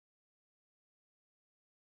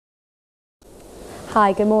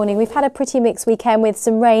Hi, good morning. We've had a pretty mixed weekend with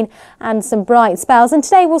some rain and some bright spells, and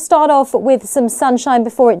today we'll start off with some sunshine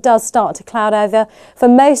before it does start to cloud over. For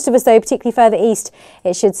most of us though, particularly further east,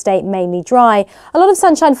 it should stay mainly dry. A lot of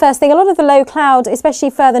sunshine first thing. A lot of the low cloud,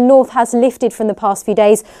 especially further north, has lifted from the past few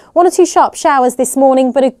days. One or two sharp showers this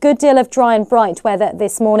morning, but a good deal of dry and bright weather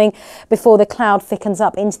this morning before the cloud thickens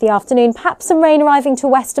up into the afternoon. Perhaps some rain arriving to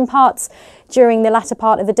western parts during the latter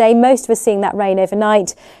part of the day. Most of us seeing that rain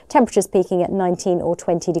overnight. Temperatures peaking at 19 or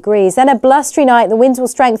 20 degrees. Then a blustery night. The winds will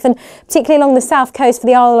strengthen, particularly along the south coast for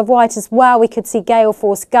the Isle of Wight as well. We could see gale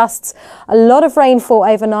force gusts. A lot of rainfall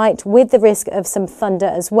overnight with the risk of some thunder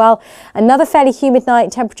as well. Another fairly humid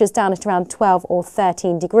night. Temperatures down at around 12 or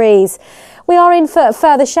 13 degrees. We are in for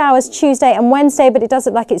further showers Tuesday and Wednesday, but it does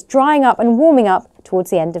look like it's drying up and warming up towards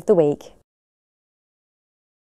the end of the week.